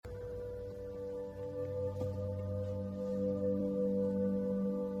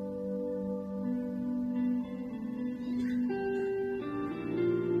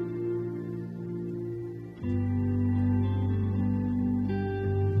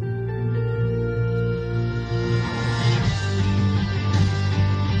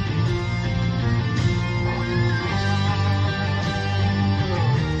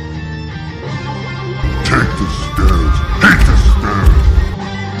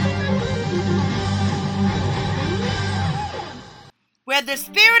where the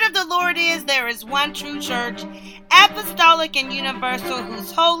Spirit of the Lord is, there is one true church, apostolic and universal,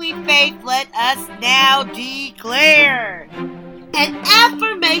 whose holy faith let us now declare. An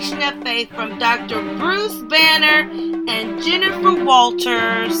affirmation of faith from Dr. Bruce Banner and Jennifer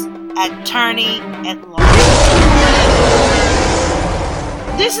Walters, attorney at law.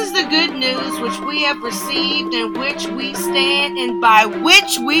 This is the good news which we have received, in which we stand, and by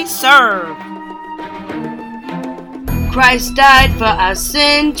which we serve. Christ died for our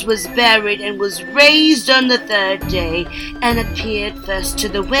sins, was buried, and was raised on the third day, and appeared first to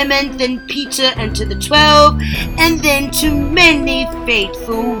the women, then Peter, and to the 12, and then to many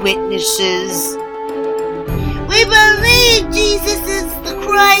faithful witnesses. We believe Jesus is the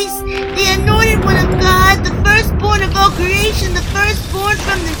Christ, the anointed one of God, the firstborn of all creation, the firstborn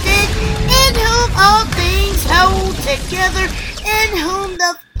from the dead, in whom all things hold together, in whom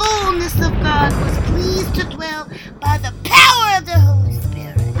the fullness of God was pleased to dwell by the power of the Holy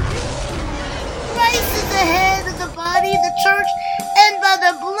Spirit. Christ is the head of the body of the church, and by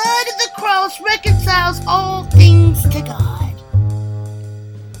the blood of the cross reconciles all things to God.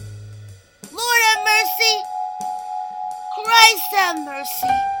 Lord have mercy. Christ have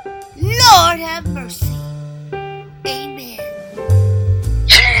mercy. Lord have mercy. Amen.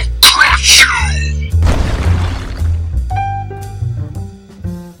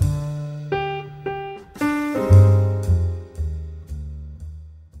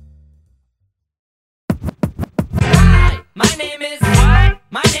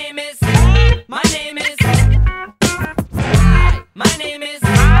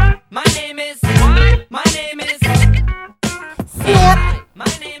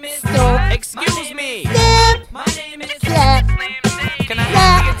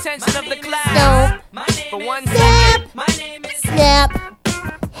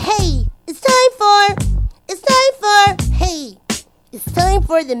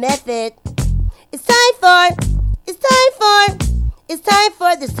 The method. It's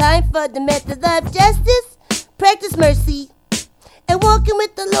time for the method of justice. Practice mercy and walking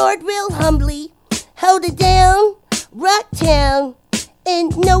with the Lord real humbly. Hold it down, rock town,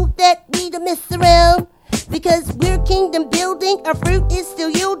 and know that we don't mess around, because we're kingdom building. Our fruit is still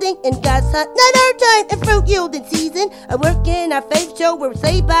yielding in God's time, not our time and fruit yielding season. A work in our faith show we're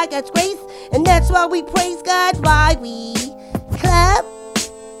saved by God's grace, and that's why we praise God. Why we clap,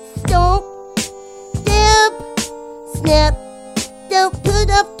 stomp, stamp, snap. Don't put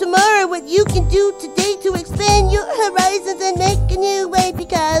off tomorrow what you can do today to expand your horizons and make a new way,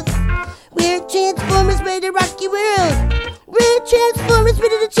 because we're transformers ready to rock your world. We're transformers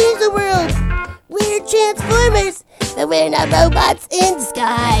ready to change the world. We're transformers, but we're not robots in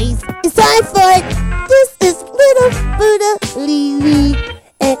disguise. It's time for it. This is Little Buddha Lily,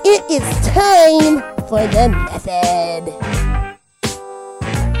 and it is time for the method.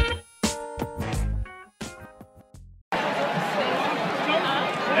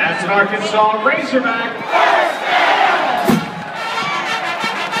 That's an Arkansas Razorback.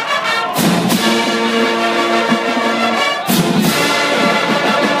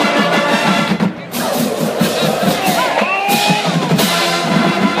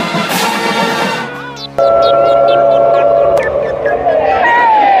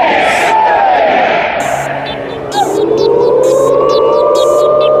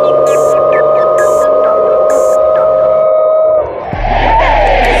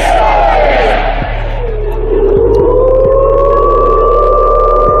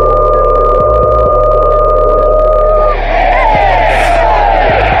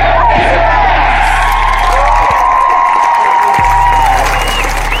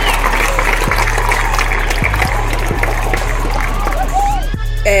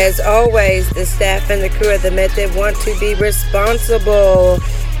 As always, the staff and the crew of the Method want to be responsible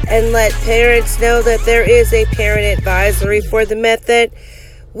and let parents know that there is a parent advisory for the Method.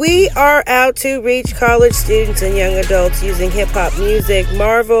 We are out to reach college students and young adults using hip-hop music,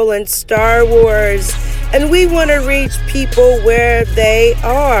 Marvel, and Star Wars. And we want to reach people where they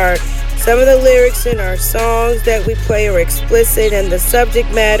are. Some of the lyrics in our songs that we play are explicit, and the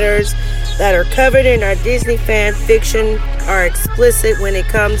subject matters that are covered in our Disney fan fiction are explicit when it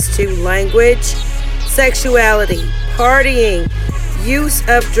comes to language, sexuality, partying, use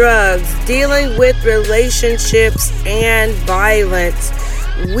of drugs, dealing with relationships, and violence.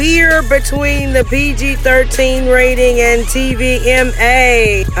 We're between the PG-13 rating and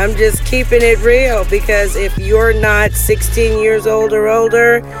TVMA. I'm just keeping it real, because if you're not 16 years old or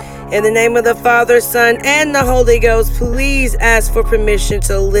older, in the name of the Father, Son, and the Holy Ghost, please ask for permission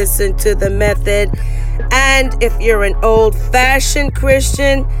to listen to the Method. And if you're an old-fashioned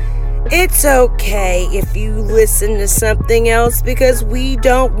Christian, It's okay if you listen to something else because we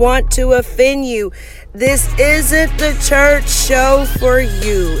don't want to offend you. This isn't the church show for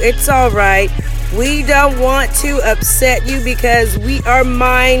you. It's all right. We don't want to upset you because we are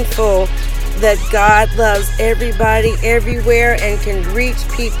mindful that God loves everybody everywhere and can reach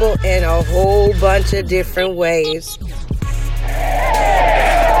people in a whole bunch of different ways.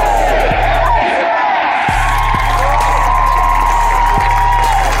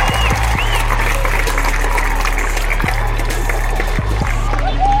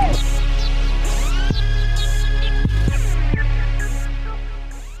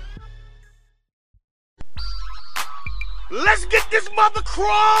 Let's get this mother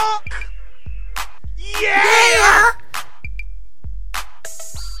crunk! Yeah!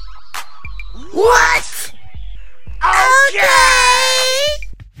 What? Okay!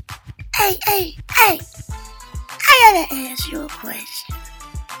 Hey! I gotta ask you a question.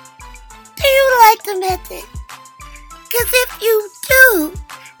 Do you like the method? Cause if you do,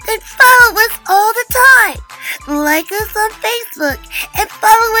 then follow us all the time. Like us on Facebook and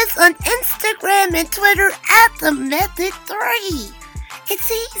follow us on Instagram and Twitter at The Method 3.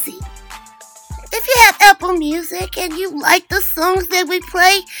 It's easy. If you have Apple Music and you like the songs that we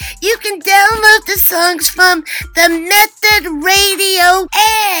play, you can download the songs from The Method Radio.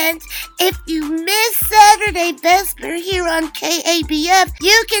 And if you miss Saturday Vesper here on KABF,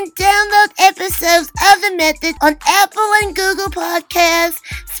 you can download episodes of The Method on Apple and Google Podcasts,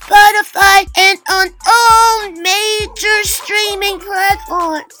 Spotify, and on all major streaming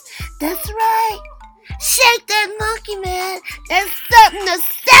platforms. That's right. Shake that monkey, man. There's something to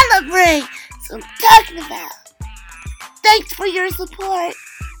celebrate. So I'm talking about. Thanks for your support.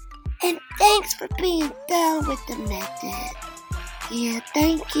 And thanks for being down with the method. Yeah,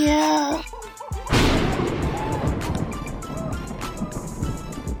 thank you.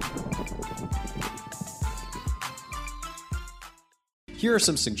 Here are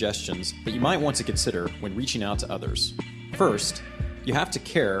some suggestions that you might want to consider when reaching out to others. First, you have to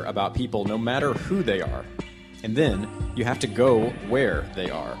care about people no matter who they are. And then, you have to go where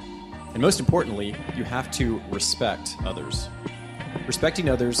they are. And most importantly, you have to respect others. Respecting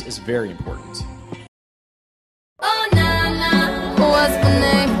others is very important. Oh, na, na, what's my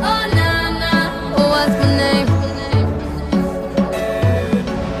name? Oh, na, na, what's my name?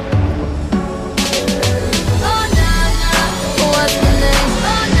 Oh, na, na, what's my name?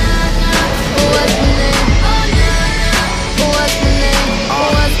 Oh, na, na, what's my name? Oh, na, na, what's my name?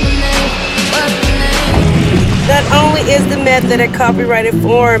 What's my name? What's my name? Not only is the method a copyrighted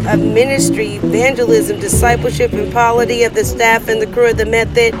form of ministry, evangelism, discipleship, and polity of the staff and the crew of the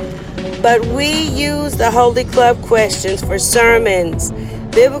method, but we use the Holy Club questions for sermons,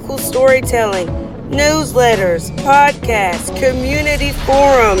 biblical storytelling, newsletters, podcasts, community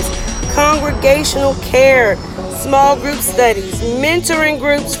forums, congregational care, small group studies, mentoring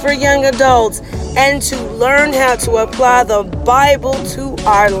groups for young adults, and to learn how to apply the Bible to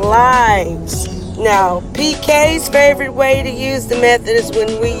our lives. Now, PK's favorite way to use the method is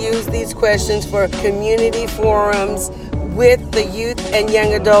when we use these questions for community forums with the youth and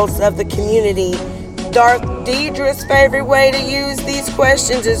young adults of the community. Darth Deidre's favorite way to use these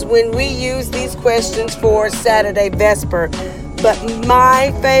questions is when we use these questions for Saturday Vesper. But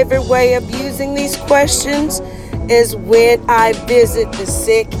my favorite way of using these questions is when I visit the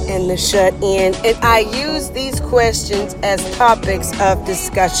sick and the shut in, and I use these questions as topics of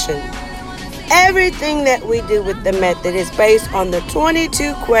discussion. Everything that we do with the method is based on the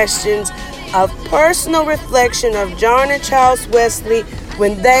 22 questions of personal reflection of John and Charles Wesley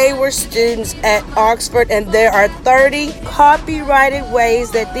when they were students at Oxford, and there are 30 copyrighted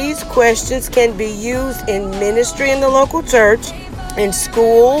ways that these questions can be used in ministry in the local church, in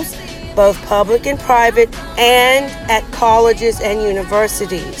schools, both public and private, and at colleges and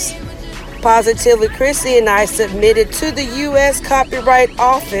universities. Positively Chrissy and I submitted to the U.S. Copyright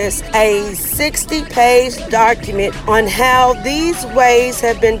Office a 60-page document on how these ways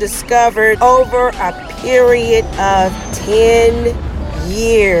have been discovered over a period of 10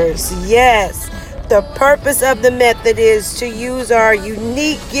 years. Yes, the purpose of the method is to use our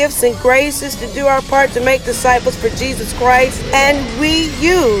unique gifts and graces to do our part to make disciples for Jesus Christ, and we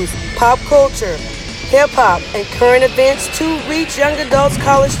use pop culture, hip-hop, and current events to reach young adults,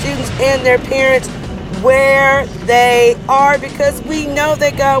 college students, and their parents where they are, because we know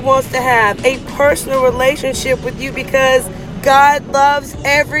that God wants to have a personal relationship with you because God loves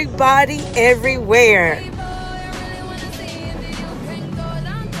everybody everywhere.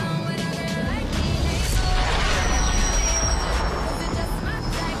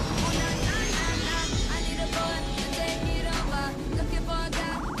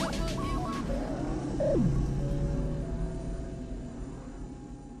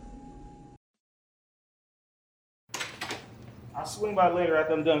 swing by later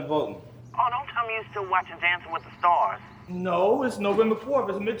after I'm done voting. Oh, don't tell me you're still watching Dancing with the Stars. No, it's November 4th.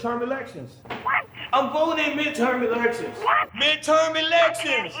 It's midterm elections. What? I'm voting in midterm elections. What? Midterm I elections.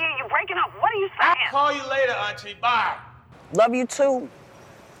 can't hear you breaking up. What are you saying? I'll call you later, Auntie. Bye. Love you too.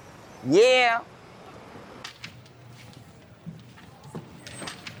 Yeah.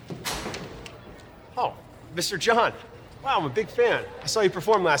 Oh, Mr. John. Wow, I'm a big fan. I saw you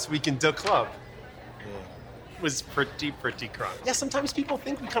perform last week in the club. It was pretty crunk. Yeah, sometimes people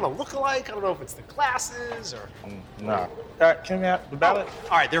think we kind of look alike. I don't know if it's the glasses or... No. All right, can we have the ballot?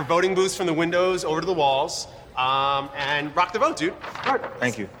 All right, there are voting booths from the windows over to the walls. And rock the vote, dude. All right.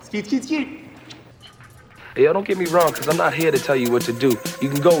 Thank you. Skeet. Hey, yo, don't get me wrong, because I'm not here to tell you what to do. You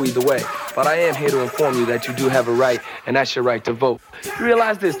can go either way. But I am here to inform you that you do have a right, and that's your right to vote. You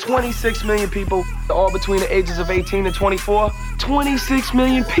realize there's 26 million people, all between the ages of 18 and 24? 26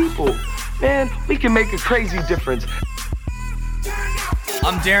 million people. Man, we can make a crazy difference.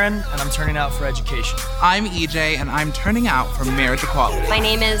 I'm Darren, and I'm turning out for education. I'm EJ, and I'm turning out for marriage equality. My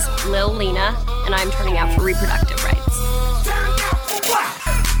name is Lil Lena, and I'm turning out for reproductive rights.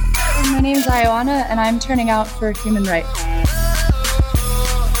 My name's Ioana, and I'm turning out for human rights.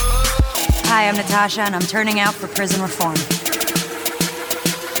 Hi, I'm Natasha, and I'm turning out for prison reform.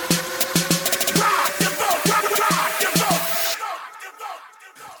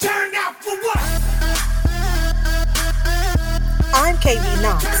 I'm KV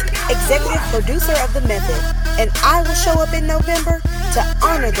Knox, executive producer of The Method, and I will show up in November to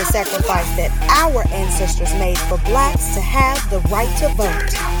honor the sacrifice that our ancestors made for blacks to have the right to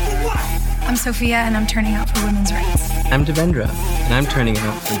vote. I'm Sophia, and I'm turning out for women's rights. I'm Devendra, and I'm turning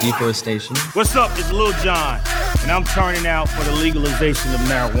out for deforestation. What's up? It's Lil Jon, and I'm turning out for the legalization of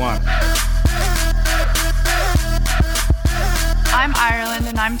marijuana. I'm Ireland,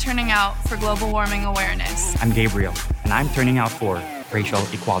 and I'm turning out for global warming awareness. I'm Gabriel, and I'm turning out for racial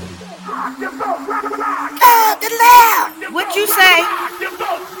equality. What'd you say?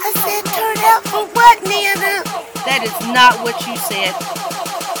 I said turn out for what, Nana? That is not what you said.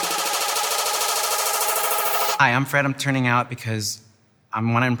 Hi, I'm Fred. I'm turning out because I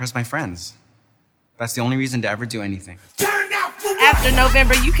want to impress my friends. That's the only reason to ever do anything. After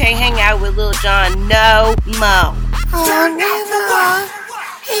November, you can't hang out with Lil Jon no more. Oh, never.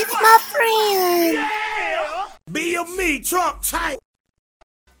 He's my friend. Be of me, Trump type.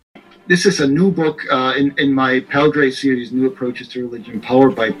 This is a new book in my Palgrave series, New Approaches to Religion,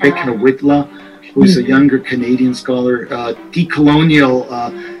 powered by Becca Whitla, who is a younger Canadian scholar. Decolonial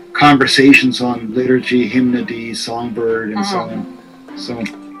conversations on liturgy, hymnody, songbird, and so on. So,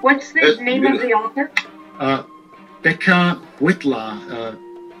 what's the name of the author? Becca Whitla,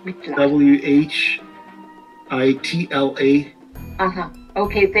 Whitla.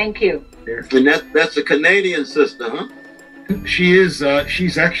 Okay, thank you. There. And that's a Canadian sister, huh? She is.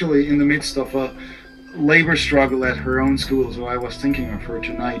 She's actually in the midst of a labor struggle at her own school, so I was thinking of her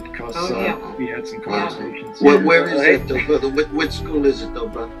tonight because we had some conversations. Where is it, though, brother? Which school is it, though,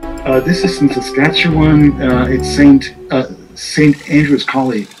 brother? This is in Saskatchewan. It's St. Andrew's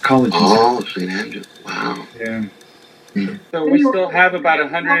College. Oh, St. Andrews. Wow. Yeah. So we still have about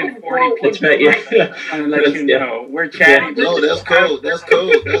 140 people. I'll let you know. We're chatting. No, that's cool. That's cool.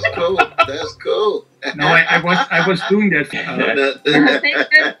 That's cool. That's cool. No, I was doing that.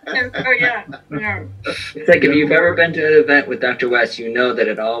 It's like if you've ever been to an event with Dr. West, you know that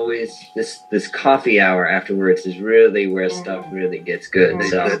it always this coffee hour afterwards is really where stuff really gets good.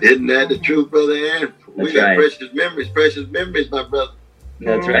 So isn't that the truth, brother Aaron? We got right. precious memories, my brother.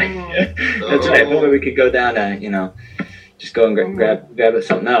 That's right. That's right. Maybe we could go down to, just go and grab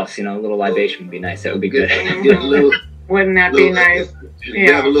something else. A little libation would be nice. That would be good. Wouldn't that be nice?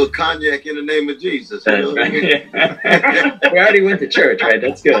 Have a little cognac in the name of Jesus. That's right. We already went to church, right?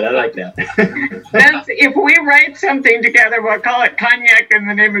 That's good. I like that. If we write something together, we'll call it Cognac in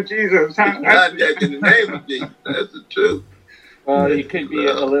the Name of Jesus. Huh? Cognac in the name of Jesus. That's the truth. Well, you could be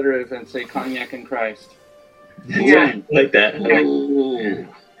alliterative and say Cognac in Christ. Yeah, like that.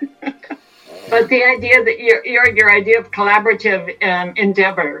 But the idea that your idea of collaborative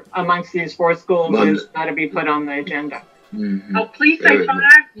endeavor amongst these four schools is got to be put on the agenda. Mm-hmm. Oh, please say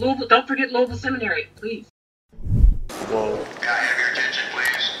back. Louisville, don't forget Louisville Seminary, please. Whoa. Can I have your attention,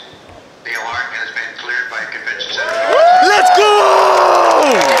 please? The alarm has been cleared by convention center. Let's go!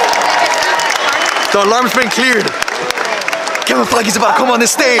 The alarm's been cleared. Kevin Feige's about to come on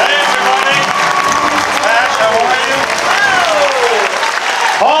this stage.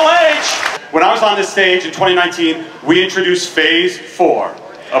 Paul H. When I was on this stage in 2019, we introduced Phase 4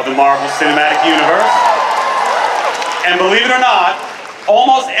 of the Marvel Cinematic Universe. And believe it or not,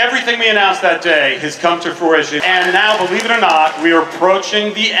 Almost everything we announced that day has come to fruition. And now, believe it or not, we are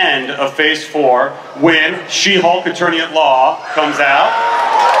approaching the end of Phase 4 when She-Hulk Attorney at Law comes out.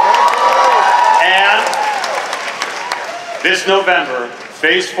 And this November,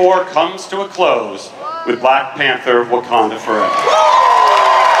 Phase 4 comes to a close with Black Panther Wakanda Forever.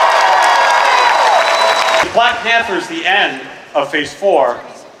 If Black Panther's the end of Phase 4,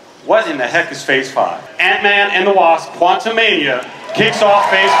 what in the heck is Phase 5? Ant-Man and the Wasp Quantumania kicks off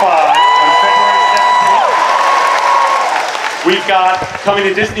Phase 5 on February 17th. We've got, coming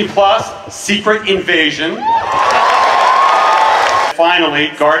to Disney Plus, Secret Invasion. Finally,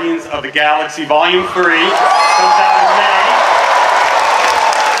 Guardians of the Galaxy Volume 3 comes out in May.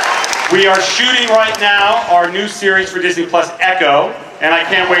 We are shooting right now our new series for Disney Plus, Echo, and I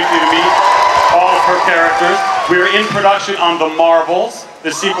can't wait for you to meet all of her characters. We are in production on The Marvels,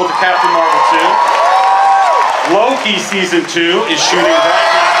 the sequel to Captain Marvel 2. Loki Season 2 is shooting right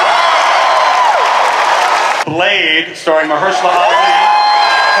now. Blade, starring Mahershala Ali,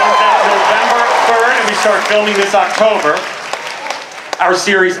 comes out November 3rd, and we start filming this October. Our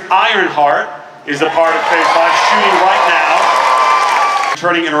series Ironheart is a part of Phase 5, shooting right now.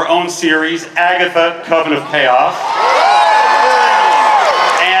 Turning in her own series, Agatha, Coven of Chaos.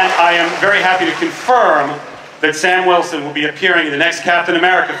 And I am very happy to confirm that Sam Wilson will be appearing in the next Captain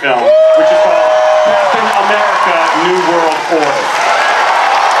America film, which is called Captain America New World Order.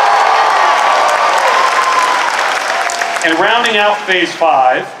 And rounding out Phase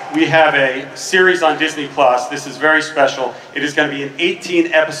 5, we have a series on Disney Plus. This is very special. It is going to be an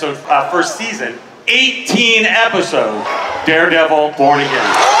 18-episode first season. 18-episode Daredevil Born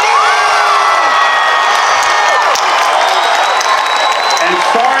Again. And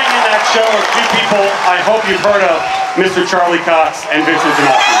starring in that show are two people I hope you've heard of, Mr. Charlie Cox and Vincent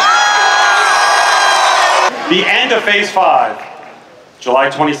D'Onofrio. The end of Phase 5, July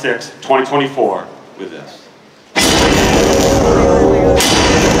 26, 2024, with this.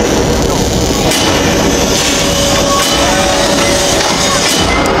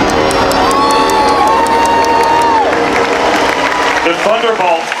 The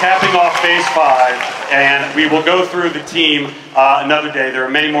Thunderbolts capping off Phase 5, and we will go through the team another day. There are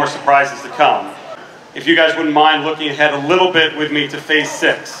many more surprises to come. If you guys wouldn't mind looking ahead a little bit with me to Phase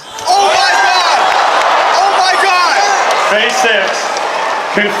 6. Oh my God! Oh my God! Phase 6,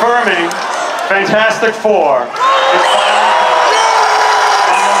 confirming Fantastic Four is finally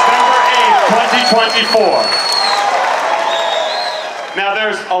on November 8th, 2024. Now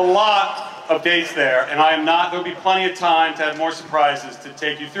there's a lot of dates there, and there'll be plenty of time to have more surprises to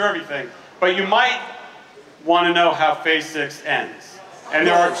take you through everything, but you might want to know how Phase 6 ends. And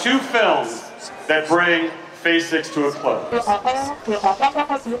there are two films that bring Phase 6 to a close. Aaron, will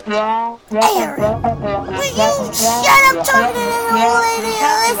you shut up talking to the old lady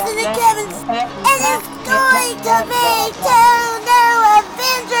and listen to Kevin's? And it's going to be two new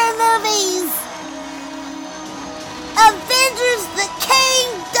Avenger movies. Avengers the Kang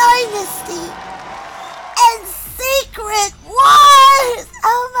Dynasty and Secret Wars!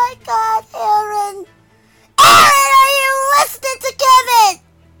 Oh my God, Aaron! Aaron, are you listening to Kevin?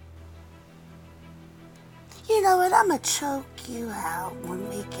 You know what, I'm gonna choke you out when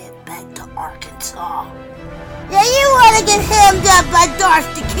we get back to Arkansas. Yeah, you wanna get hemmed up by Darth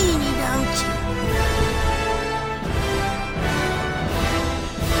Dakini, don't you?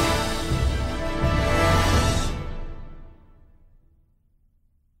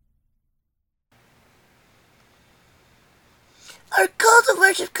 Our call to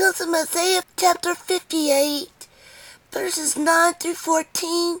worship comes from Isaiah chapter 58, verses 9 through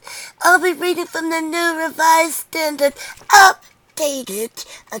 14. I'll be reading from the New Revised Standard Updated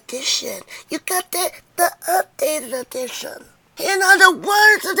Edition. You got that? The Updated Edition. And are the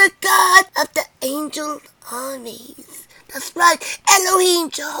words of the God of the angel armies. That's right, Elohim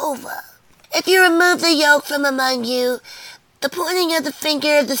Jehovah. If you remove the yoke from among you, the pointing of the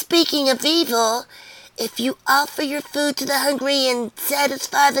finger, the speaking of evil, if you offer your food to the hungry and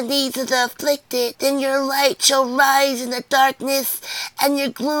satisfy the needs of the afflicted, then your light shall rise in the darkness, and your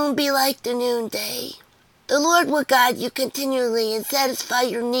gloom be like the noonday. The Lord will guide you continually and satisfy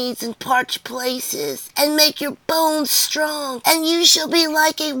your needs in parched places, and make your bones strong, and you shall be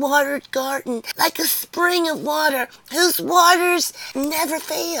like a watered garden, like a spring of water, whose waters never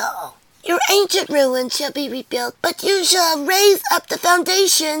fail. Your ancient ruins shall be rebuilt, but you shall raise up the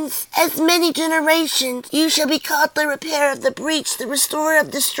foundations as many generations. You shall be called the repairer of the breach, the restorer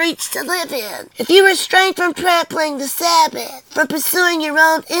of the streets to live in. If you refrain from trampling the Sabbath, from pursuing your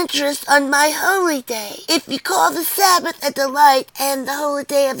own interest on my holy day, if you call the Sabbath a delight and the holy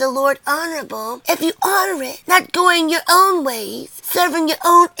day of the Lord honorable, if you honor it, not going your own ways, serving your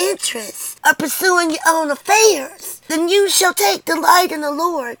own interests, or pursuing your own affairs, then you shall take delight in the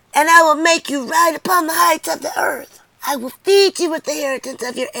Lord, and I will make you ride upon the heights of the earth. I will feed you with the inheritance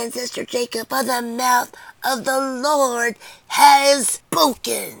of your ancestor Jacob, for the mouth of the Lord has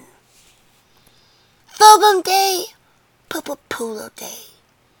spoken. Phobum Day, Pupapulo Day.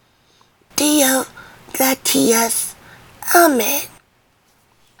 Dio gratias. Amen.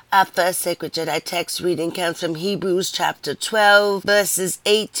 Our first Sacred Jedi text reading comes from Hebrews chapter 12, verses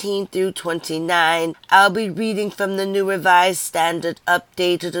 18 through 29. I'll be reading from the New Revised Standard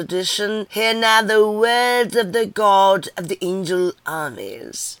Updated Edition. Hear now the words of the God of the angel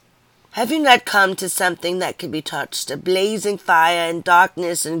armies. Have you not come to something that can be touched, a blazing fire and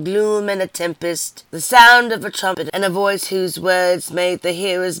darkness and gloom and a tempest, the sound of a trumpet and a voice whose words made the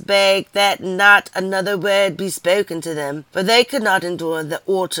hearers beg that not another word be spoken to them, for they could not endure the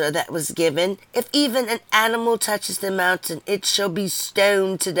order that was given. If even an animal touches the mountain, it shall be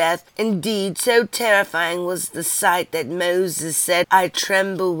stoned to death. Indeed, so terrifying was the sight that Moses said, I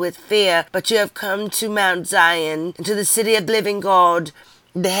tremble with fear. But you have come to Mount Zion, and to the city of the living God,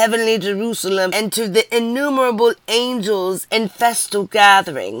 the heavenly Jerusalem, and to the innumerable angels in festal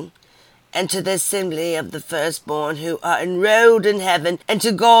gathering, and to the assembly of the firstborn who are enrolled in heaven, and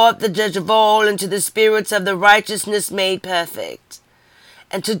to God the judge of all, and to the spirits of the righteousness made perfect,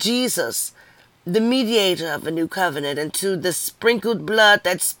 and to Jesus, the mediator of a new covenant, and to the sprinkled blood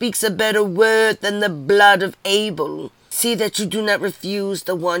that speaks a better word than the blood of Abel. See that you do not refuse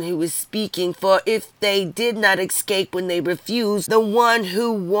the one who is speaking, for if they did not escape when they refused the one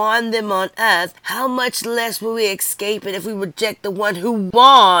who warned them on earth, how much less will we escape it if we reject the one who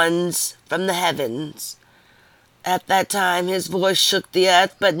warns from the heavens? At that time his voice shook the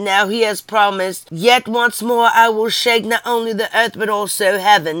earth, but now he has promised, yet once more I will shake not only the earth but also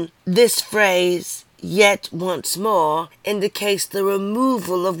heaven. This phrase, yet once more, indicates the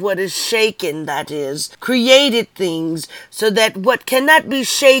removal of what is shaken, that is, created things, so that what cannot be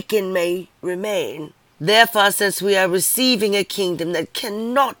shaken may remain. Therefore, since we are receiving a kingdom that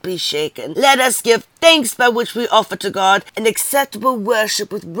cannot be shaken, let us give thanks by which we offer to God an acceptable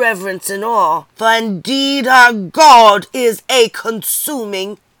worship with reverence and awe. For indeed our God is a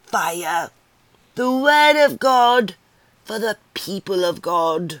consuming fire. The word of God for the people of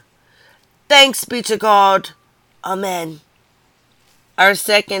God. Thanks be to God. Amen. Our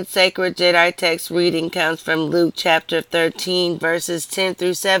second Sacred Jedi text reading comes from Luke chapter 13, verses 10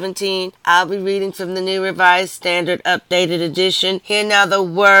 through 17. I'll be reading from the New Revised Standard Updated Edition. Hear now the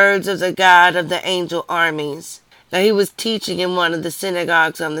words of the God of the angel armies. Now he was teaching in one of the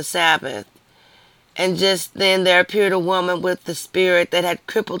synagogues on the Sabbath. And just then there appeared a woman with the spirit that had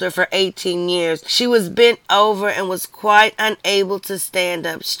crippled her for 18 years. She was bent over and was quite unable to stand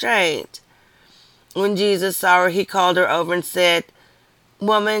up straight. When Jesus saw her, he called her over and said,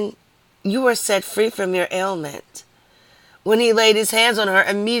 Woman, you are set free from your ailment. When he laid his hands on her,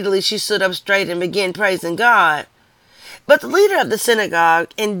 immediately she stood up straight and began praising God. But the leader of the synagogue,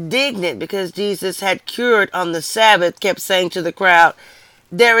 indignant because Jesus had cured on the Sabbath, kept saying to the crowd,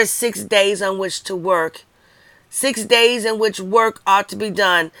 There is 6 days on which to work, 6 days in which work ought to be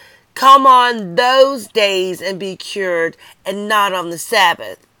done. Come on those days and be cured, and not on the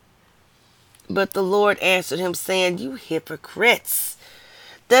Sabbath. But the Lord answered him, saying, You hypocrites!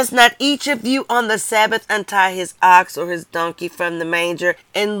 Does not each of you on the Sabbath untie his ox or his donkey from the manger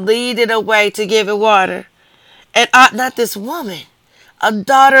and lead it away to give it water? And ought not this woman, a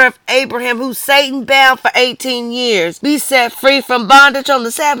daughter of Abraham, who Satan bound for 18 years, be set free from bondage on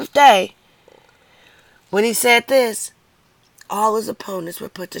the Sabbath day? When he said this, all his opponents were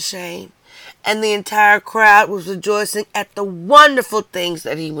put to shame, and the entire crowd was rejoicing at the wonderful things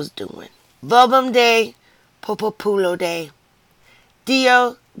that he was doing. Vobum Day, Pupapulo Day.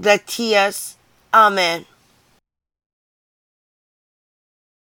 Dio gratias. Amen.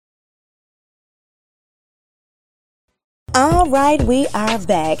 All right, we are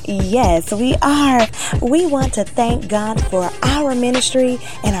back. Yes, we are. We want to thank God for our ministry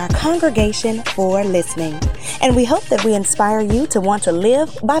and our congregation for listening. And we hope that we inspire you to want to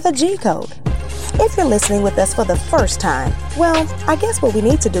live by the G code. If you're listening with us for the first time, well, I guess what we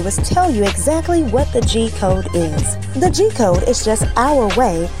need to do is tell you exactly what the G code is. The G code is just our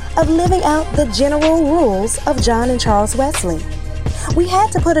way of living out the general rules of John and Charles Wesley. We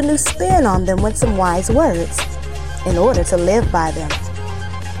had to put a new spin on them with some wise words in order to live by them.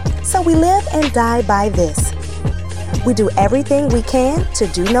 So we live and die by this. We do everything we can to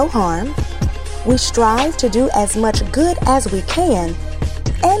do no harm. We strive to do as much good as we can.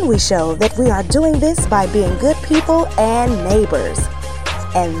 And we show that we are doing this by being good people and neighbors.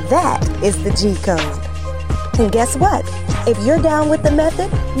 And that is the G code. And guess what? If you're down with the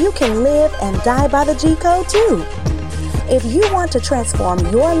method, you can live and die by the G code too. If you want to transform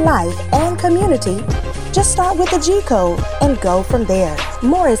your life and community, just start with the G code and go from there.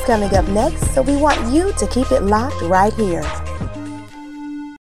 More is coming up next, so we want you to keep it locked right here.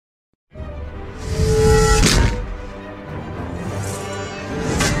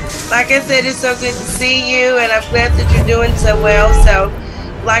 Like I said, it's so good to see you, and I'm glad that you're doing so well. So,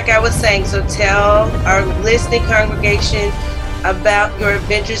 like I was saying, so tell our listening congregation about your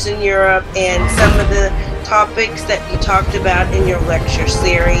adventures in Europe and some of the topics that you talked about in your lecture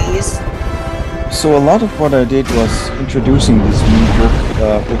series. So a lot of what I did was introducing this new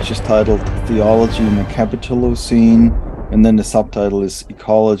book, which is titled Theology in the Capitalocene, and then the subtitle is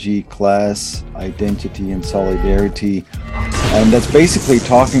Ecology, Class, Identity, and Solidarity. And that's basically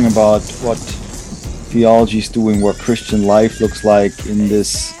talking about what theology is doing, what Christian life looks like in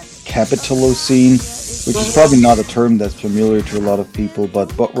this Capitalocene, which is probably not a term that's familiar to a lot of people,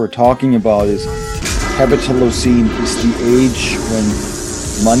 but what we're talking about is Capitalocene is the age when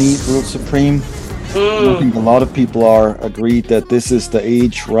money rules supreme. And I think a lot of people are agreed that this is the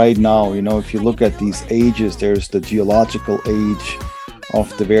age right now. You know, if you look at these ages, there's the geological age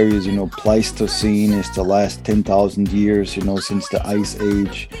of the various, Pleistocene is the last 10,000 years, since the Ice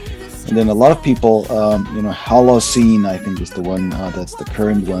Age. And then a lot of people, Holocene, I think is the one, that's the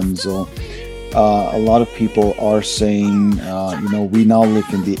current one. So a lot of people are saying, we now live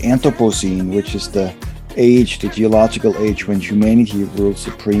in the Anthropocene, which is the geological age when humanity rules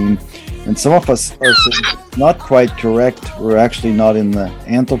supreme. And some of us are not quite correct. We're actually not in the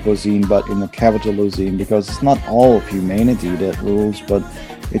Anthropocene, but in the Capitalocene, because it's not all of humanity that rules, but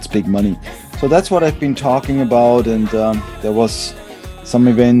it's big money. So that's what I've been talking about. And there was some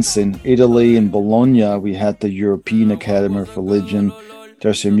events in Italy, in Bologna. We had the European Academy of Religion.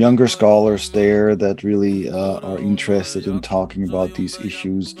 There's some younger scholars there that really are interested in talking about these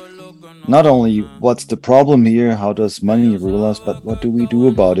issues. Not only what's the problem here, how does money rule us, but what do we do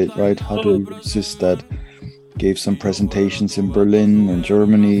about it, right? How do we resist that? Gave some presentations in Berlin and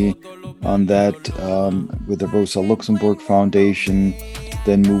Germany on that with the Rosa Luxemburg Foundation,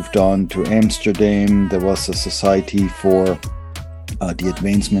 then moved on to Amsterdam. There was a society for the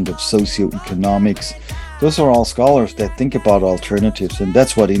advancement of socioeconomics. Those are all scholars that think about alternatives, and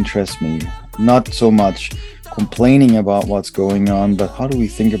that's what interests me. Not so much complaining about what's going on, but how do we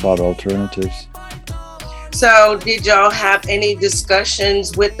think about alternatives? So did y'all have any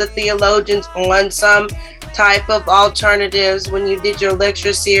discussions with the theologians on some type of alternatives when you did your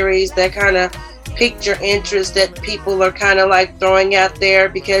lecture series that kind of piqued your interest, that people are kind of like throwing out there?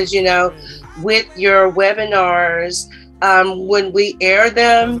 Because, with your webinars, when we air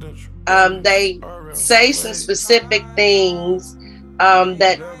them, they say some specific things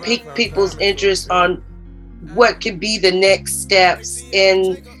that pique people's interest on what could be the next steps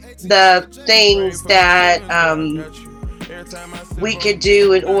in the things that we could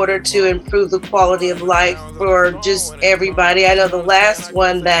do in order to improve the quality of life for just everybody. I know the last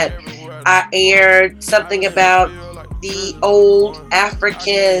one that I aired, something about the old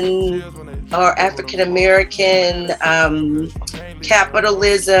African or African-American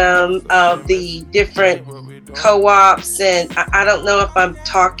capitalism of the different co-ops, and I don't know if I'm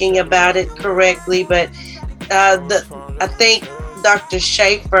talking about it correctly, but I think Dr.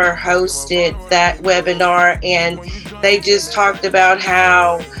 Schaefer hosted that webinar, and they just talked about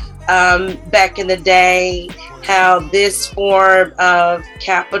how back in the day, how this form of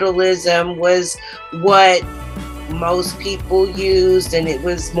capitalism was what most people used, and it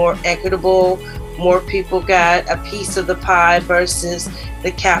was more equitable. More people got a piece of the pie versus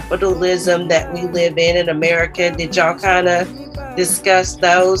the capitalism that we live in America. Did y'all kind of discuss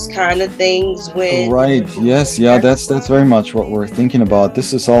those kind of things when? Right. Yes. Yeah. That's very much what we're thinking about.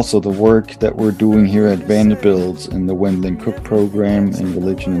 This is also the work that we're doing here at Vanderbilt in the Wendland-Cook Program in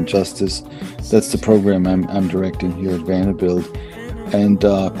Religion and Justice. That's the program I'm directing here at Vanderbilt. And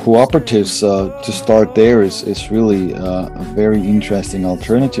cooperatives, to start there, is really a very interesting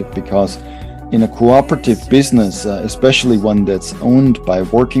alternative, because in a cooperative business, especially one that's owned by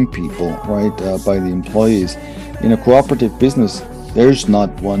working people, right, by the employees, in a cooperative business, there's not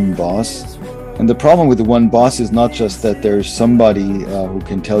one boss. And the problem with the one boss is not just that there's somebody who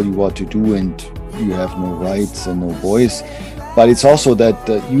can tell you what to do and you have no rights and no voice, but it's also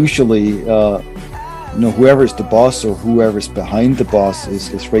that usually whoever's the boss or whoever's behind the boss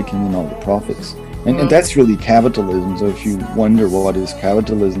is raking in all the profits. And that's really capitalism. So if you wonder what is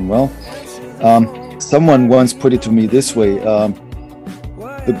capitalism, well, someone once put it to me this way: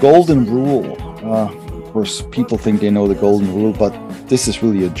 the golden rule. Of course, people think they know the golden rule, but this is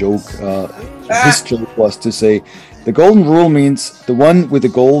really a joke. His joke was to say, The golden rule means the one with the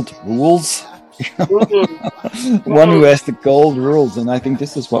gold rules. One who has the gold rules. And I think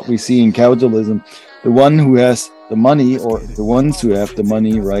this is what we see in capitalism. The one who has the money, or the ones who have the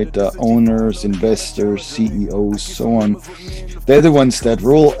money, right? Owners, investors, CEOs, so on. They're the ones that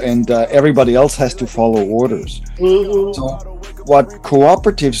rule, and everybody else has to follow orders. So what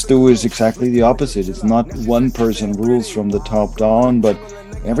cooperatives do is exactly the opposite. It's not one person rules from the top down, but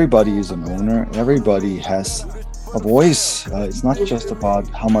everybody is an owner. Everybody has a voice. It's not just about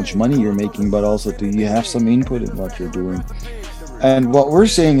how much money you're making, but also do you have some input in what you're doing. And what we're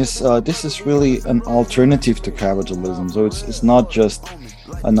saying is this is really an alternative to capitalism. So it's not just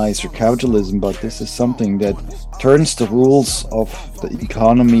a nicer capitalism, but this is something that turns the rules of the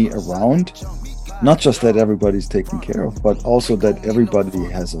economy around. Not just that everybody's taken care of, but also that everybody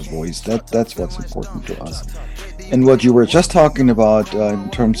has a voice. That's what's important to us. And what you were just talking about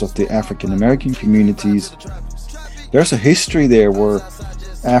in terms of the African American communities, there's a history there where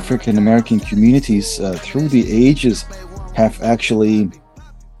African American communities through the ages have actually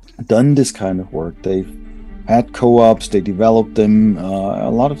done this kind of work. They've had co-ops, they developed them. A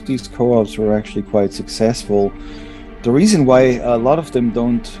lot of these co-ops were actually quite successful. The reason why a lot of them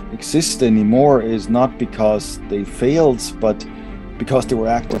don't exist anymore is not because they failed, but because they were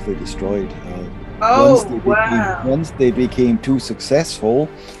actively destroyed. Once they became too successful,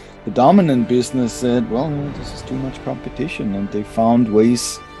 the dominant business said, well, this is too much competition, and they found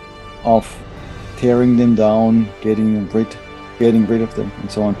ways of tearing them down, getting rid of them, and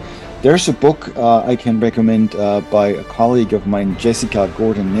so on. There's a book I can recommend by a colleague of mine, Jessica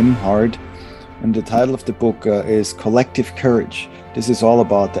Gordon-Nimhard, and the title of the book is Collective Courage. This is all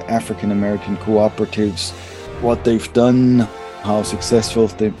about the African American cooperatives, what they've done, how successful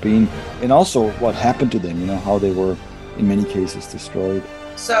they've been, and also what happened to them, how they were in many cases destroyed.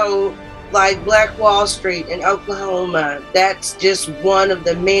 So, like Black Wall Street in Oklahoma, that's just one of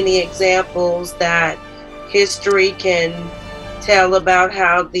the many examples that history can tell about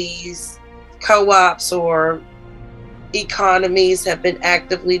how these co-ops or economies have been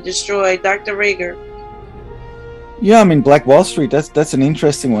actively destroyed. Dr. Rieger. Yeah, Black Wall Street, that's an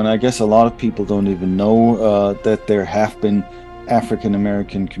interesting one. I guess a lot of people don't even know that there have been African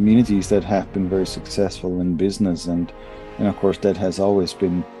American communities that have been very successful in business, and of course that has always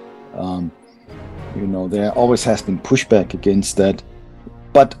been there always has been pushback against that.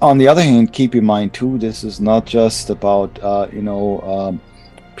 But on the other hand, keep in mind too, this is not just about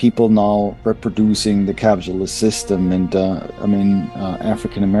people now reproducing the capitalist system, and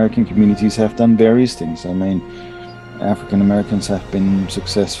African American communities have done various things. African Americans have been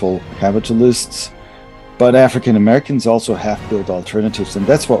successful capitalists, but African Americans also have built alternatives, and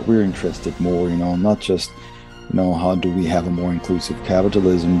that's what we're interested more, not just how do we have a more inclusive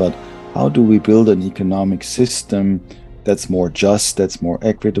capitalism, but how do we build an economic system that's more just, that's more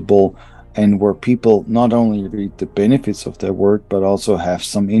equitable, and where people not only reap the benefits of their work, but also have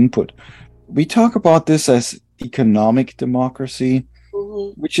some input. We talk about this as economic democracy,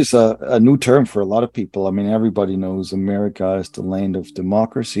 which is a new term for a lot of people. Everybody knows America is the land of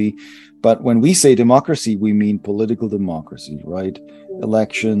democracy, but when we say democracy, we mean political democracy, right?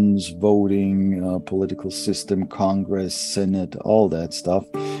 Elections, voting, political system, Congress, Senate, all that stuff,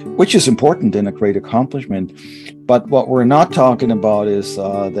 which is important and a great accomplishment. But what we're not talking about is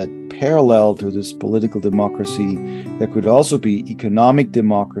that parallel to this political democracy, there could also be economic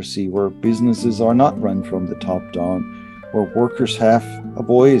democracy, where businesses are not run from the top down, where workers have a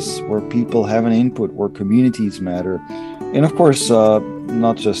voice, where people have an input, where communities matter. And of course,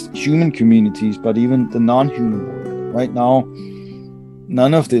 not just human communities, but even the non-human world. Right now,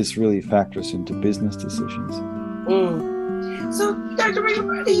 none of this really factors into business decisions. So, Dr. Rieger,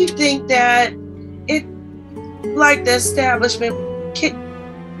 why do you think that it, like the establishment,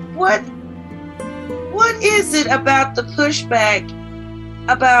 what is it about the pushback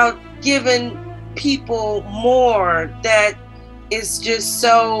about giving people more that is just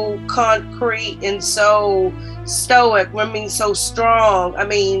so concrete and so stoic, so strong?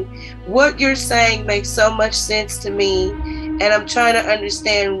 What you're saying makes so much sense to me, and I'm trying to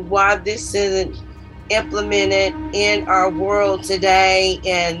understand why this isn't implemented in our world today.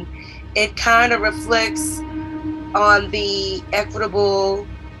 And it kind of reflects on the equitable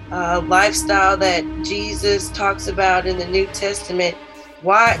lifestyle that Jesus talks about in the New Testament.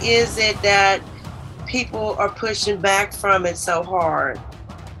 Why is it that people are pushing back from it so hard?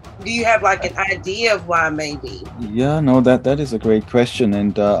 Do you have an idea of why, maybe? Yeah, no, that is a great question.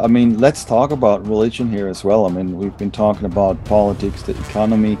 And let's talk about religion here as well. We've been talking about politics, the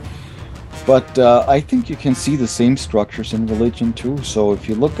economy, but I think you can see the same structures in religion too. So if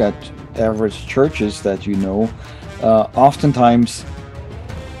you look at average churches that oftentimes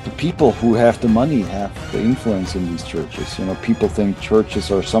the people who have the money have the influence in these churches. You know, people think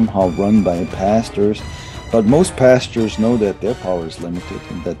churches are somehow run by pastors, but most pastors know that their power is limited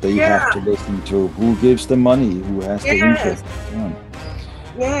and that they have to listen to who gives the money, who has the interest.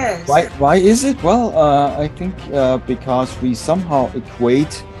 Yes. Why is it? Well, I think because we somehow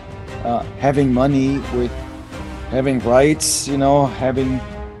equate having money with having rights, you know, having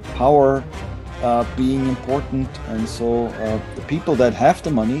power being important, and so the people that have the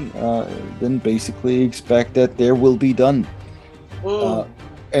money then basically expect that there will be done.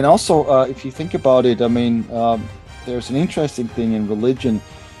 And also, if you think about it, I mean, there's an interesting thing in religion.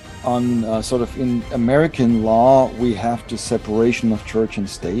 On sort of in American law, we have the separation of church and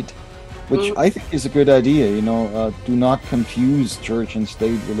state, which I think is a good idea. You know, do not confuse church and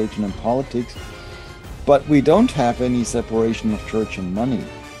state, religion and politics. But we don't have any separation of church and money.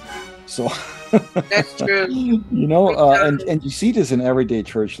 So that's true. You know, and you see this in everyday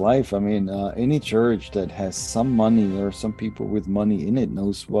church life. I mean, any church that has some money or some people with money in it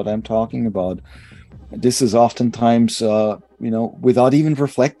knows what I'm talking about. This is oftentimes, you know, without even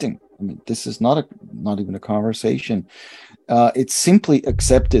reflecting. I mean, this is not even a conversation. It's simply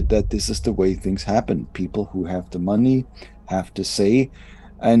accepted that this is the way things happen. People who have the money have to say,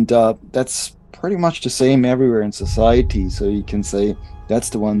 and that's pretty much the same everywhere in society. So you can say that's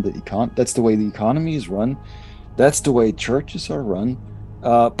the way the economy is run. That's the way churches are run.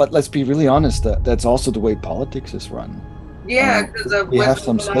 But let's be really honest. That's also the way politics is run. Yeah, because we have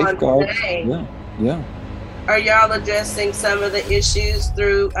some safeguards. Yeah. Are y'all addressing some of the issues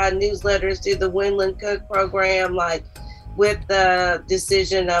through newsletters through the Wendland-Cook Program, like with the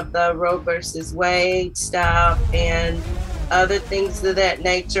decision of the Roe versus Wade stuff and other things of that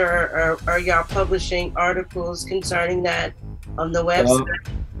nature? Or are y'all publishing articles concerning that on the website?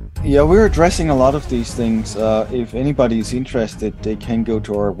 Yeah, we're addressing a lot of these things. If anybody is interested, they can go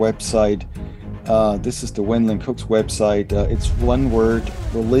to our website. This is the Wendland-Cook's website. It's one word: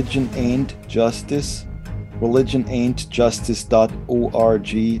 Religion and Justice.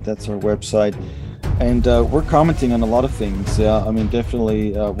 religionandjustice.org. That's our website. And we're commenting on a lot of things. I mean,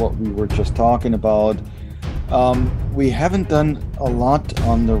 definitely what we were just talking about. We haven't done a lot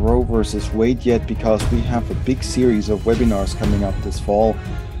on the Roe versus Wade yet because we have a big series of webinars coming up this fall,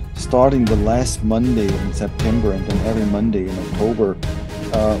 starting the last Monday in September and then every Monday in October.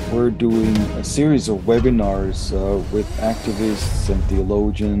 We're doing a series of webinars with activists and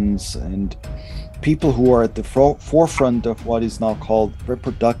theologians and people who are at the forefront of what is now called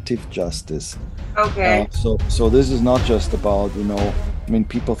reproductive justice. Okay. So this is not just about, you know, I mean,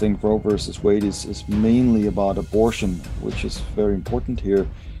 people think Roe versus Wade is mainly about abortion, which is very important here.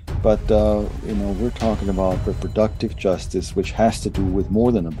 But, you know, we're talking about reproductive justice, which has to do with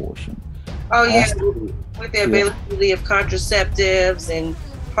more than abortion. Oh, yeah, with the availability of contraceptives and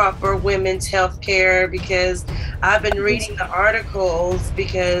proper women's health care, because I've been reading the articles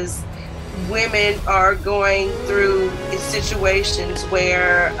because women are going through situations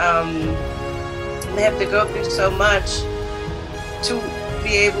where they have to go through so much to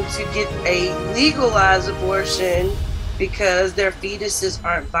be able to get a legalized abortion because their fetuses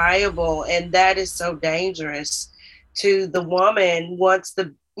aren't viable, and that is so dangerous to the woman. Once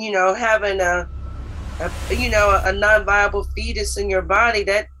the, you know, having a non-viable fetus in your body,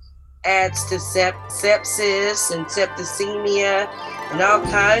 that adds to sepsis and septicemia and all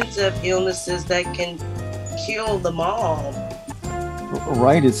kinds of illnesses that can kill the mom.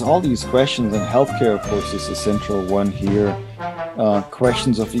 Right, it's all these questions, and healthcare, of course, is a central one here.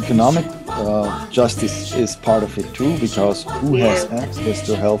 Questions of economic justice is part of it too, because who has access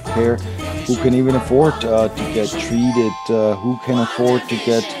to healthcare, who can even afford to get treated, who can afford to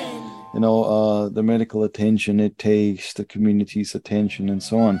get, the medical attention it takes, the community's attention, and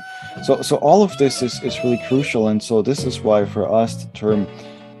so on. So all of this is really crucial, and so this is why for us the term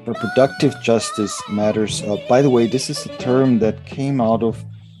reproductive justice matters. By the way, this is a term that came out of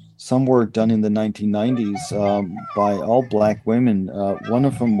some work done in the 1990s by all Black women. One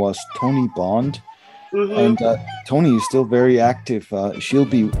of them was Toni Bond, and Toni is still very active. She'll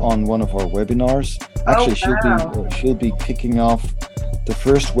be on one of our webinars. Actually, she'll be kicking off the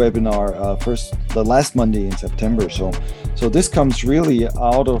first webinar, the last Monday in September. So this comes really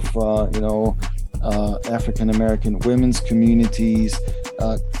out of African American women's communities,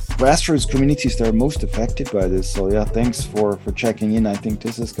 grassroots communities that are most affected by this. So yeah, thanks for checking in. I think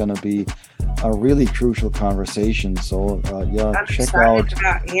this is going to be a really crucial conversation. So I'm check out.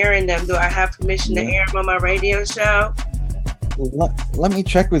 about hearing them. Do I have permission to air them on my radio show? let me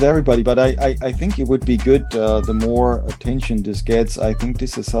check with everybody, but I think it would be good the more attention this gets. I think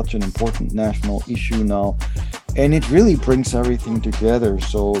this is such an important national issue now, and it really brings everything together.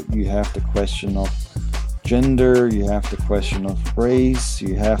 So you have the question of gender, you have the question of race,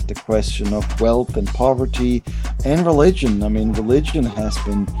 you have the question of wealth and poverty, and religion. I mean, religion has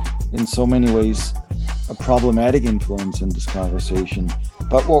been in so many ways a problematic influence in this conversation.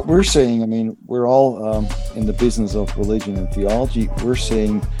 But what we're saying, I mean, we're all in the business of religion and theology. We're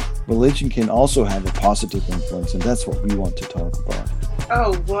saying religion can also have a positive influence, and that's what we want to talk about.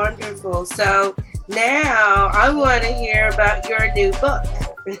 Oh, wonderful. So now I want to hear about your new book.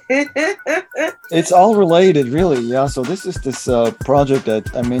 It's all related, really. Yeah. So this is this project that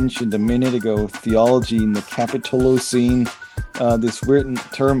I mentioned a minute ago, Theology in the Capitalocene, this weird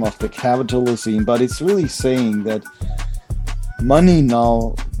term of the Capitalocene, but it's really saying that money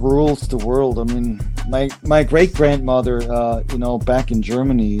now rules the world. I mean, my great-grandmother, back in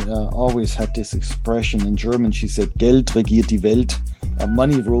Germany, always had this expression in German. She said, Geld regiert die Welt.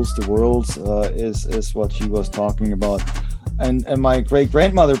 Money rules the world, is what she was talking about. And my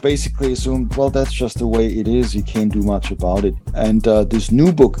great-grandmother basically assumed, well, that's just the way it is. You can't do much about it. And this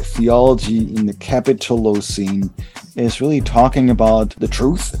new book, Theology in the Capitalocene, is really talking about the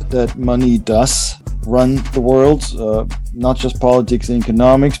truth that money does run the world, not just politics and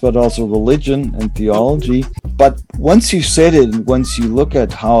economics, but also religion and theology. But once you said it, and once you look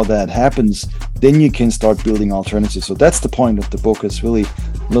at how that happens, then you can start building alternatives. So that's the point of the book, is really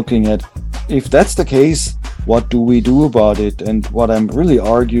looking at, if that's the case, what do we do about it? And what I'm really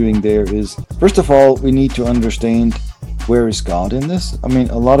arguing there is, first of all, we need to understand, where is God in this? I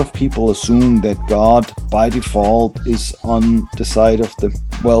mean, a lot of people assume that God, by default, is on the side of the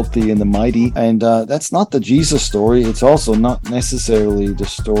wealthy and the mighty. And that's not the Jesus story. It's also not necessarily the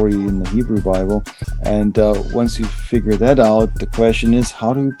story in the Hebrew Bible. And once you figure that out, the question is,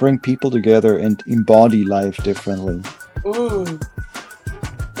 how do we bring people together and embody life differently?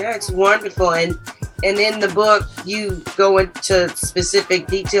 That's wonderful. And in the book, you go into specific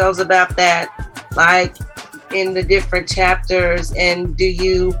details about that, like in the different chapters. And do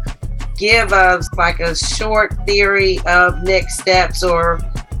you give us like a short theory of next steps or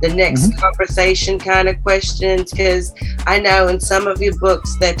the next conversation kind of questions? Because I know in some of your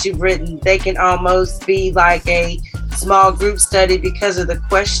books that you've written, they can almost be like a small group study because of the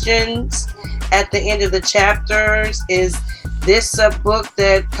questions at the end of the chapters. Is this a book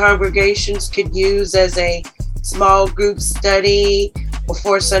that congregations could use as a small group study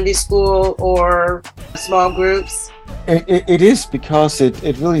for Sunday school or small groups? It is, because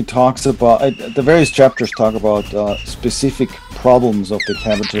it really talks about, the various chapters talk about specific problems of the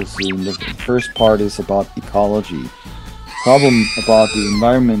Capitalocene. The first part is about ecology. Problem about the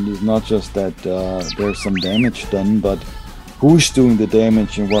environment is not just that there's some damage done, but who's doing the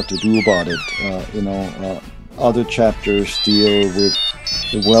damage and what to do about it. Other chapters deal with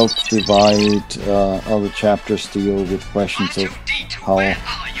the wealth divide. Other chapters deal with questions of how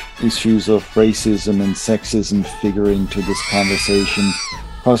issues of racism and sexism figure into this conversation,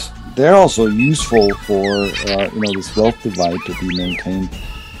 because they're also useful for this wealth divide to be maintained.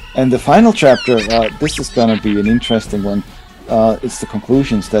 And the final chapter, this is going to be an interesting one. It's the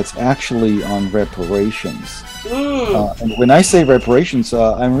conclusions. That's actually on reparations. And when I say reparations,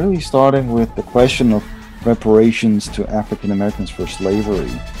 I'm really starting with the question of reparations to African Americans for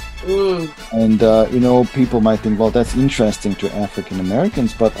slavery. And people might think, well, that's interesting to African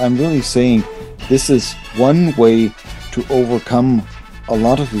Americans, but I'm really saying this is one way to overcome a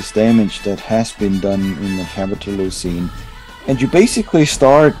lot of this damage that has been done in the Capitalocene. And you basically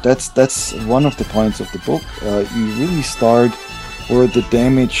start, that's one of the points of the book, you really start where the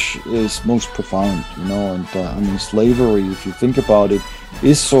damage is most profound, and slavery, if you think about it,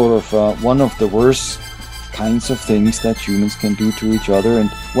 is sort of one of the worst kinds of things that humans can do to each other. And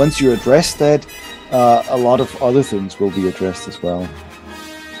once you address that, a lot of other things will be addressed as well.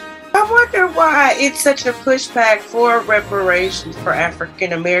 I wonder why it's such a pushback for reparations for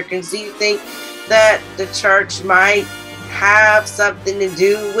African Americans. Do you think that the church might have something to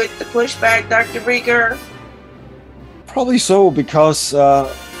do with the pushback, Dr. Rieger? Probably so, because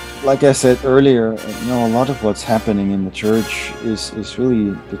like I said earlier, a lot of what's happening in the church is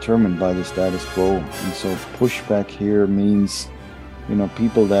really determined by the status quo. And so pushback here means,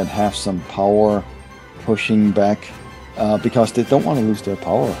 people that have some power pushing back because they don't want to lose their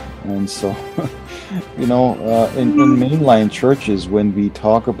power. And so, in mainline churches, when we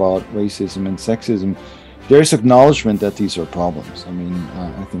talk about racism and sexism, there's acknowledgement that these are problems.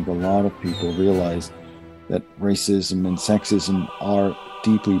 I think a lot of people realize that racism and sexism are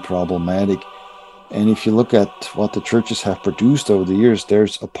deeply problematic. And if you look at what the churches have produced over the years,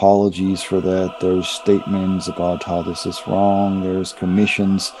 there's apologies for that. There's statements about how this is wrong. There's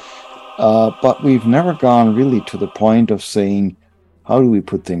commissions. But we've never gone really to the point of saying, how do we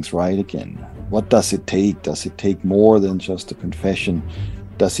put things right again? What does it take? Does it take more than just a confession?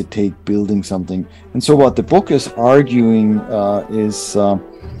 Does it take building something? And so what the book is arguing is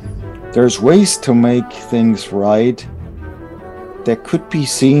there's ways to make things right that could be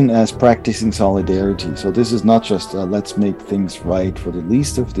seen as practicing solidarity. So this is not just let's make things right for the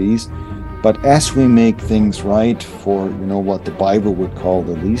least of these, but as we make things right for, what the Bible would call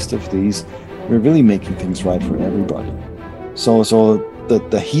the least of these, we're really making things right for everybody. So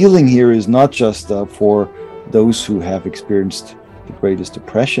the healing here is not just for those who have experienced the greatest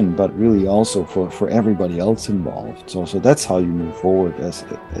depression, but really also for everybody else involved. So that's how you move forward,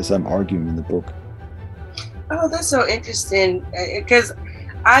 as I'm arguing in the book. Oh, that's so interesting, because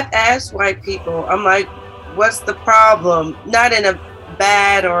I've asked white people, I'm like, what's the problem? Not in a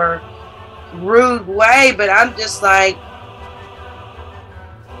bad or rude way, but I'm just like,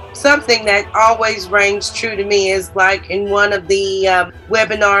 something that always rings true to me is like in one of the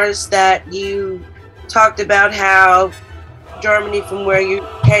webinars that you talked about how Germany, from where you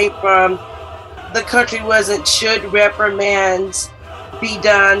came from, the country wasn't should reprimands be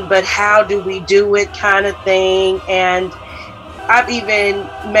done, but how do we do it kind of thing. And I've even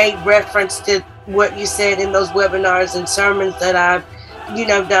made reference to what you said in those webinars and sermons that I've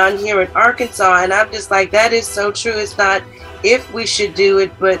done here in Arkansas, and I'm just like, that is so true. It's not if we should do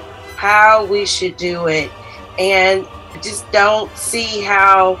it, but how we should do it. And I just don't see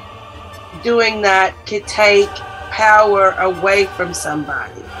how doing that could take power away from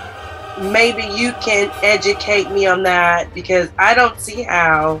somebody. Maybe you can educate me on that, because I don't see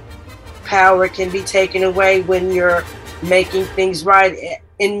how power can be taken away when you're making things right.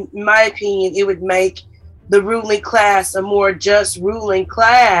 In my opinion, it would make the ruling class a more just ruling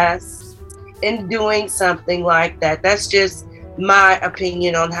class in doing something like that. That's just my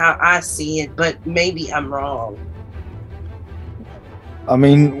opinion on how I see it, but maybe I'm wrong. I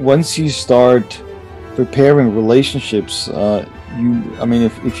mean, once you start repairing relationships,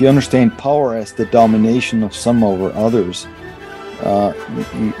 if you understand power as the domination of some over others,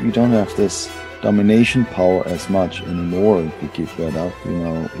 you don't have this domination power as much anymore if you give that up.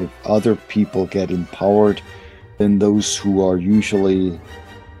 If other people get empowered, then those who are usually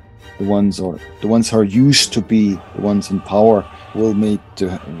the ones who are used to be the ones in power will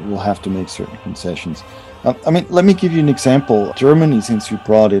have to make certain concessions. Let me give you an example. Germany, since you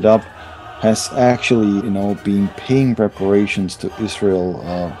brought it up, has actually, been paying reparations to Israel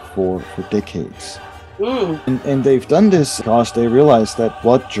for decades. And they've done this because they realized that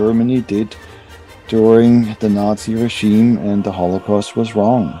what Germany did during the Nazi regime and the Holocaust was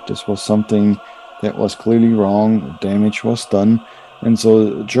wrong. This was something that was clearly wrong. Damage was done. And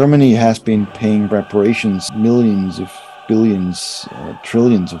so Germany has been paying reparations, millions, if billions,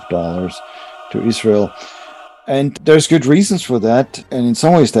 trillions of dollars to Israel. And there's good reasons for that. And in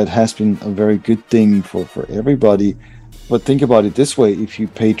some ways that has been a very good thing for everybody. But think about it this way. If you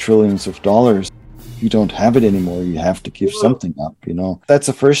pay trillions of dollars, you don't have it anymore. You have to give something up, That's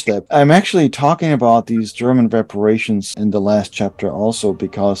the first step. I'm actually talking about these German reparations in the last chapter also,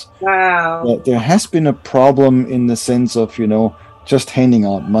 because there has been a problem in the sense of, just handing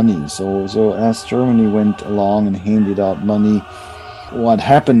out money. So as Germany went along and handed out money, what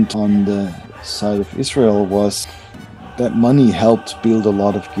happened on the side of Israel was that money helped build a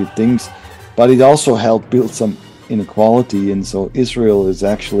lot of good things, but it also helped build some inequality. And so Israel is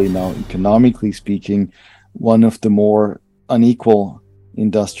actually now, economically speaking, one of the more unequal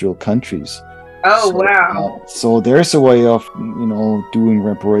industrial countries. So there's a way of, doing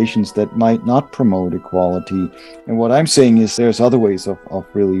reparations that might not promote equality. And what I'm saying is there's other ways of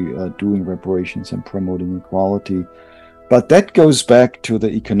really doing reparations and promoting equality. But that goes back to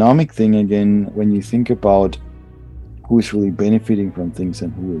the economic thing again, when you think about who is really benefiting from things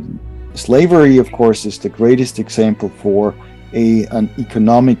and who isn't. Slavery, of course, is the greatest example for an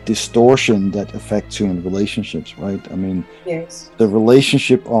economic distortion that affects human relationships, right? Yes. The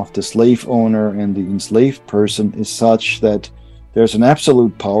relationship of the slave owner and the enslaved person is such that there's an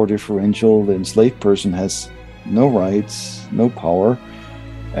absolute power differential. The enslaved person has no rights, no power,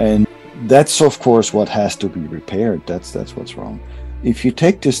 and that's, of course, what has to be repaired. That's what's wrong. If you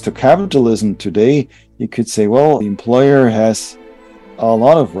take this to capitalism today, you could say, well, the employer has a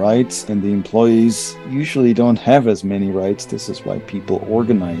lot of rights and the employees usually don't have as many rights. This is why people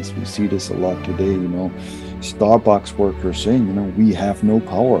organize. We see this a lot today, Starbucks workers saying, we have no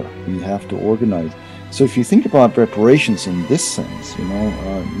power. We have to organize. So if you think about reparations in this sense,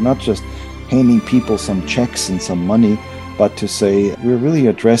 not just handing people some checks and some money, but to say we're really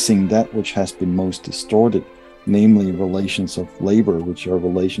addressing that which has been most distorted, namely relations of labor, which are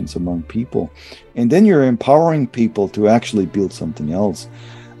relations among people. And then you're empowering people to actually build something else.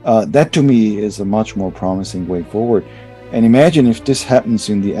 That to me is a much more promising way forward. And imagine if this happens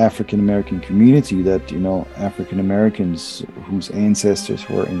in the African American community, that, African Americans whose ancestors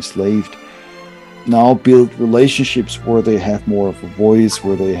were enslaved now build relationships where they have more of a voice,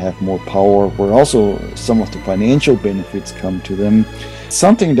 where they have more power, where also some of the financial benefits come to them.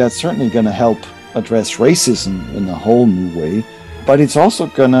 Something that's certainly going to help address racism in a whole new way, but it's also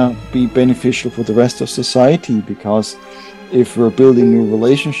going to be beneficial for the rest of society, because if we're building new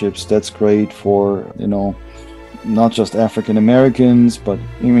relationships, that's great for, not just African Americans, but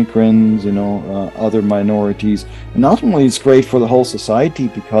immigrants, other minorities. And ultimately, it's great for the whole society,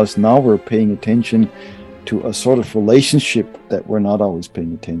 because now we're paying attention to a sort of relationship that we're not always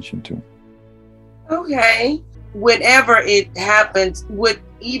paying attention to. Okay. Whenever it happens, would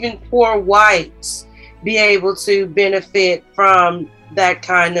even poor whites be able to benefit from that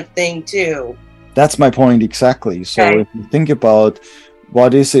kind of thing too? That's my point exactly. So if you think about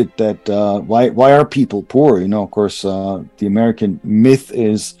what is it that, why are people poor? Of course, the American myth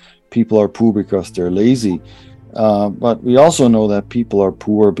is people are poor because they're lazy. But we also know that people are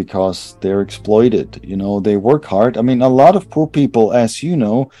poor because they're exploited. They work hard. I mean, a lot of poor people, as you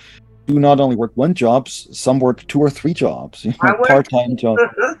know, do not only work one job, some work 2 or 3 jobs, part-time jobs.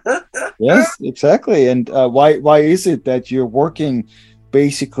 Yes, exactly. And why is it that you're working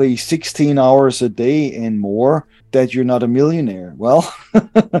basically 16 hours a day and more, that you're not a millionaire? Well,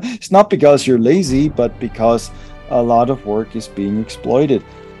 it's not because you're lazy, but because a lot of work is being exploited.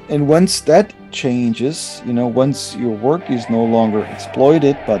 And once that changes, once your work is no longer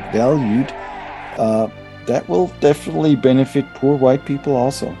exploited but valued, that will definitely benefit poor white people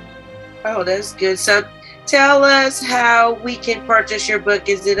also. Oh, that's good. So tell us how we can purchase your book.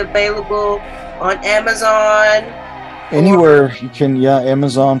 Is it available on Amazon? Anywhere you can,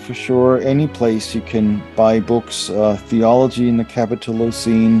 Amazon for sure. Any place you can buy books. Theology in the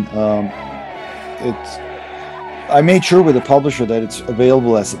Capitalocene. I made sure with the publisher that it's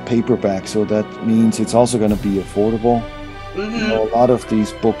available as a paperback, so that means it's also going to be affordable. Mm-hmm. A lot of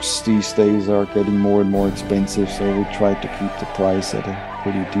these books these days are getting more and more expensive, so we tried to keep the price at a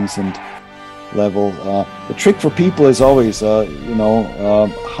pretty decent level. The trick for people is always,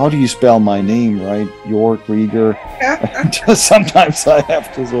 how do you spell my name, right? Joerg Rieger. Sometimes I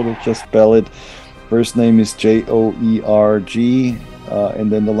have to sort of just spell it. First name is Joerg,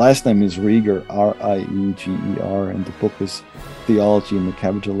 and then the last name is Rieger, Rieger, and the book is Theology in the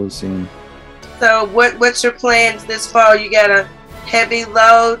Capitalocene. So what's your plans this fall? You got a heavy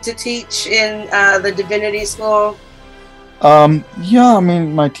load to teach in the divinity school?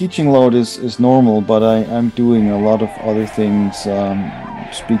 My teaching load is normal, but I'm doing a lot of other things,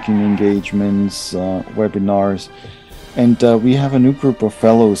 speaking engagements, webinars, and we have a new group of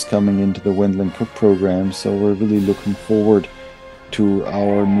fellows coming into the Wendland-Cook Program, so we're really looking forward to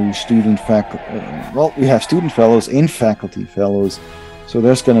our new student faculty. We have student fellows and faculty fellows, so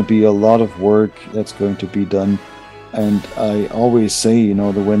there's going to be a lot of work that's going to be done. And I always say,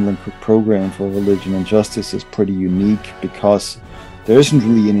 the Wendland-Cook Program for Religion and Justice is pretty unique, because there isn't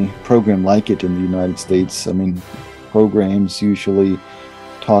really any program like it in the United States. I mean, programs usually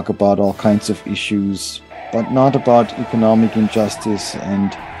talk about all kinds of issues, but not about economic injustice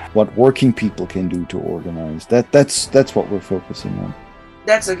and what working people can do to organize. That's what we're focusing on.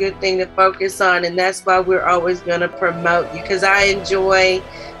 That's a good thing to focus on, and that's why we're always going to promote you, because I enjoy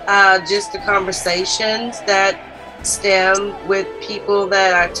just the conversations that stem with people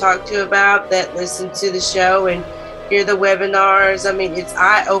that I talk to about, that listen to the show and hear the webinars. I mean, it's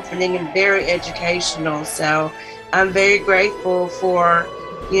eye-opening and very educational. So I'm very grateful for,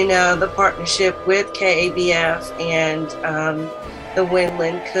 the partnership with KABF and the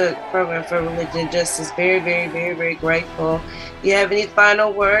Wendland-Cook Program for Religion and Justice. Very, very, very, very grateful. You have any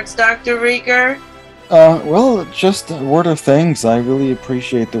final words, Dr. Rieger? Just a word of thanks. I really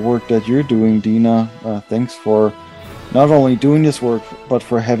appreciate the work that you're doing, Dina. Thanks for not only doing this work, but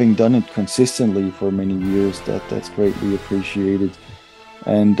for having done it consistently for many years. That's greatly appreciated.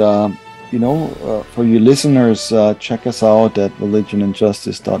 And, for you listeners, check us out at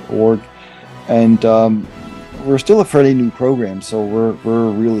religionandjustice.org. And we're still a fairly new program, so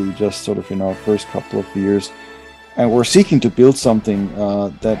we're really just sort of in our first couple of years. And we're seeking to build something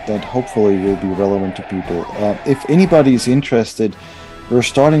that hopefully will be relevant to people. If anybody is interested, we're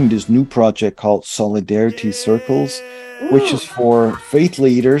starting this new project called Solidarity Circles, which is for faith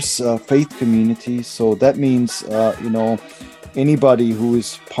leaders, faith communities. So that means, anybody who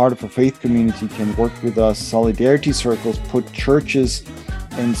is part of a faith community can work with us. Solidarity circles put churches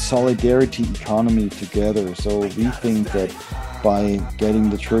and solidarity economy together. So we think that by getting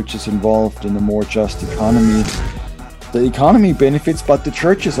the churches involved in a more just economy, the economy benefits, but the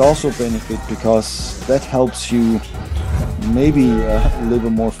churches also benefit, because that helps you maybe live a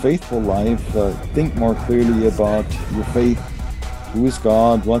more faithful life, think more clearly about your faith. Who is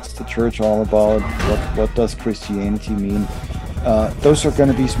God? What's the church all about? What does Christianity mean? Those are going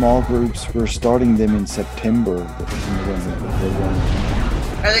to be small groups. We're starting them in September.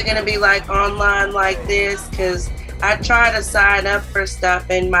 Are they going to be like online like this? Because I try to sign up for stuff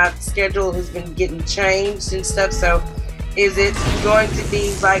and my schedule has been getting changed and stuff. So is it going to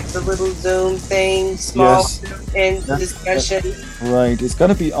be like the little Zoom thing, small and discussion? Right. It's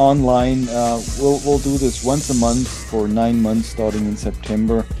going to be online. We'll do this once a month for 9 months starting in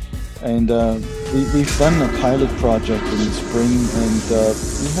September. And we've done a pilot project in the spring, and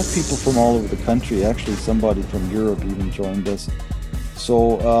we have people from all over the country. Actually, somebody from Europe even joined us.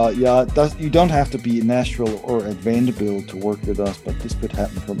 So, you don't have to be in Nashville or at Vanderbilt to work with us, but this could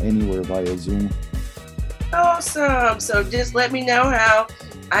happen from anywhere via Zoom. Awesome. So just let me know how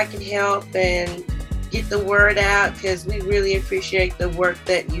I can help and get the word out, because we really appreciate the work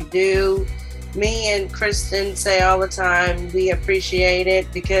that you do. Me and Kristen say all the time, we appreciate it,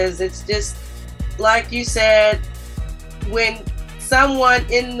 because it's just like you said, when someone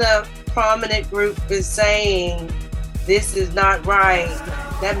in the prominent group is saying this is not right,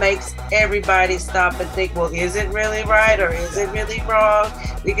 that makes everybody stop and think, well, is it really right or is it really wrong?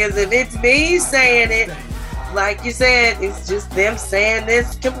 Because if it's me saying it, like you said, it's just them saying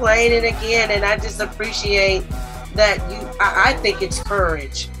this, complaining again. And I just appreciate that I think it's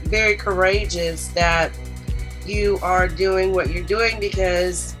courage, very courageous that you are doing what you're doing,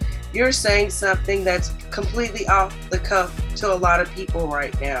 because you're saying something that's completely off the cuff to a lot of people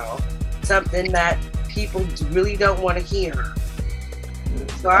right now, something that people really don't want to hear.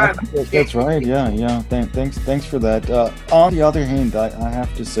 So that's right. Yeah. Thanks for that. On the other hand, I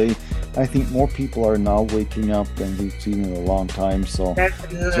have to say, I think more people are now waking up than we've seen in a long time. So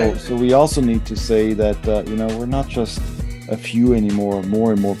we also need to say that we're not just a few anymore.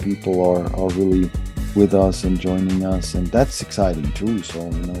 More and more people are really with us and joining us, and that's exciting too. So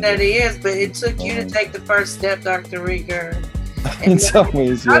that is, but it took you to take the first step, Dr. Rieger. In some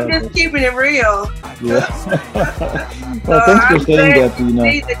ways, yeah. I'm just keeping it real. Yeah. Well, thanks for saying that.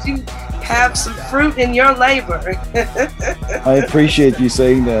 See that you have some fruit in your labor. I appreciate you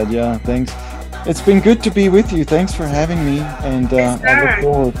saying that. Yeah, thanks. It's been good to be with you. Thanks for having me, and I look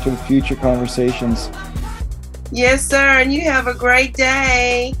forward to future conversations. Yes, sir. And you have a great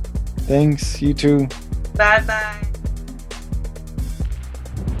day. Thanks. You too. Bye-bye.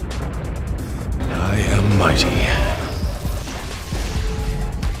 I am mighty.